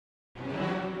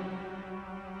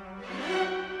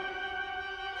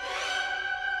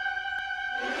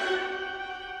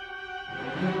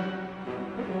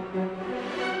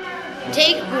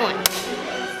Take 1.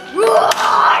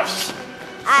 Rush!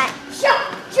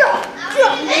 Jump!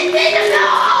 Invisible!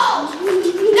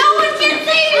 No one can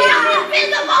see you! I'm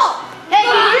invisible! Hey,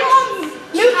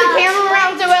 move the camera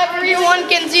around so everyone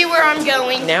can see where I'm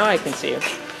going. Now I can see you.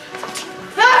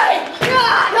 Hey!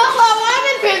 Hello, I'm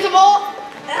invisible!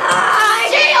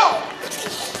 Shield!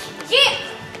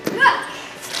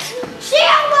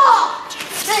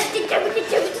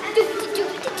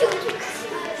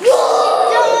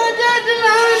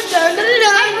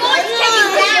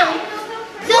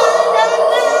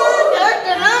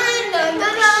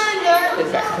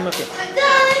 Come up here.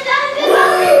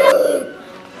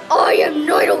 I am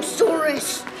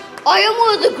Nidosaurus. I am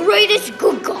one of the greatest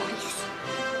good guys.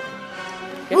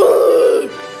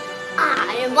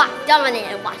 And watch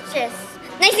dominant. Watch this.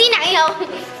 Này xin này không?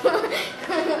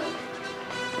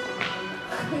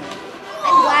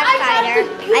 I'm Black Fighter.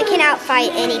 I can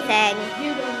outfight anything.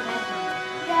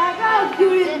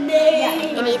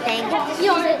 Anything.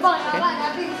 You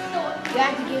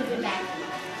have to give it back.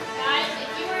 Guys, if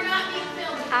you are not being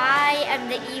filmed, I am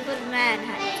the evil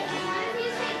manhunter.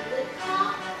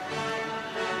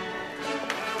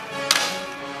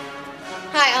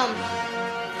 Hi,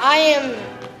 I am,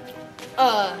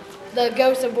 the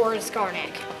ghost of Boris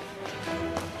Karnak.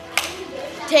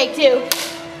 Take 2.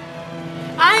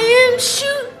 I am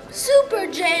Super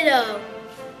Jado.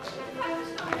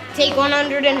 Take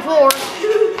 104.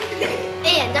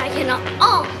 And I can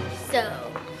also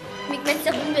make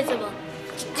myself invisible.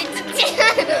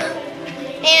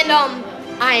 And,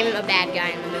 I'm a bad guy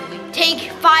in the movie.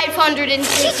 Take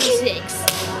 566.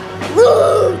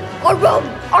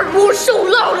 I roar so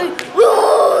loudly.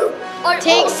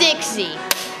 Take 60.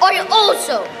 I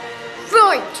also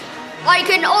fright. I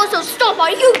can also stomp my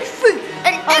huge feet,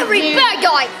 and every dude, bad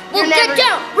guy will you're get never-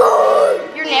 down.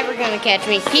 You're never gonna catch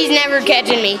me. He's never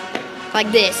catching me.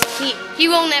 Like this. He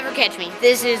will never catch me.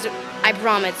 This is, I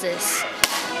promise this.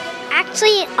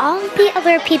 Actually, all the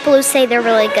other people who say they're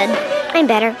really good, I'm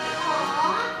better.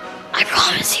 I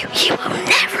promise you, he will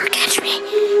never catch me.